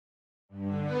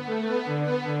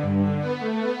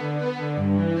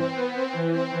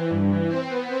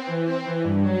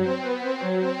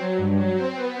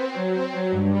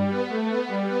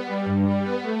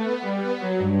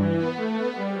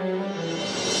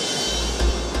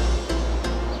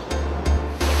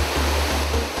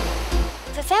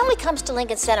family comes to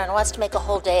Lincoln Center and wants to make a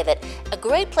whole day of it, a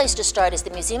great place to start is the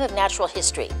Museum of Natural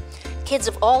History. Kids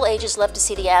of all ages love to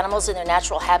see the animals in their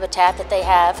natural habitat that they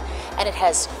have, and it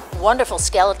has wonderful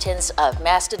skeletons of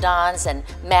mastodons and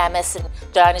mammoths and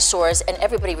dinosaurs, and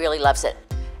everybody really loves it.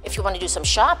 If you want to do some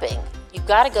shopping, you've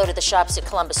got to go to the shops at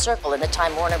Columbus Circle in the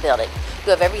Time Warner Building.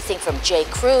 You have everything from J.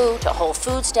 Crew to Whole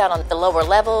Foods down on the lower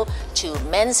level to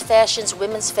men's fashions,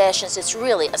 women's fashions. It's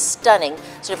really a stunning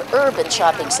sort of urban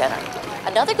shopping center.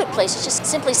 Another good place is just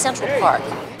simply Central Park.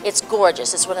 It's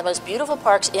gorgeous. It's one of the most beautiful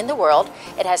parks in the world.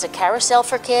 It has a carousel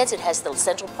for kids. It has the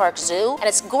Central Park Zoo, and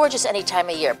it's gorgeous any time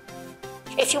of year.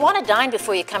 If you want to dine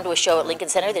before you come to a show at Lincoln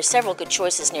Center, there's several good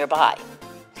choices nearby.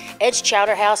 Edge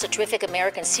Chowder House, a terrific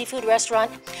American seafood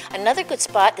restaurant. Another good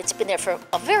spot that's been there for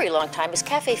a very long time is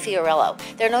Cafe Fiorello.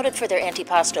 They're noted for their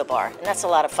antipasto bar, and that's a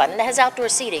lot of fun. And it has outdoor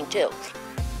seating, too.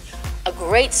 A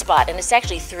great spot, and it's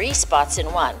actually 3 spots in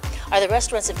one, are the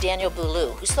restaurants of Daniel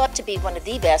Boulou, who's thought to be one of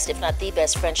the best, if not the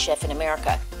best, French chef in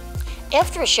America.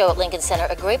 After a show at Lincoln Center,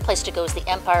 a great place to go is the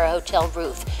Empire Hotel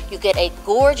roof. You get a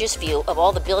gorgeous view of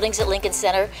all the buildings at Lincoln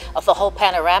Center, of the whole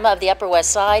panorama of the Upper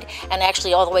West Side, and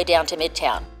actually all the way down to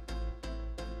Midtown.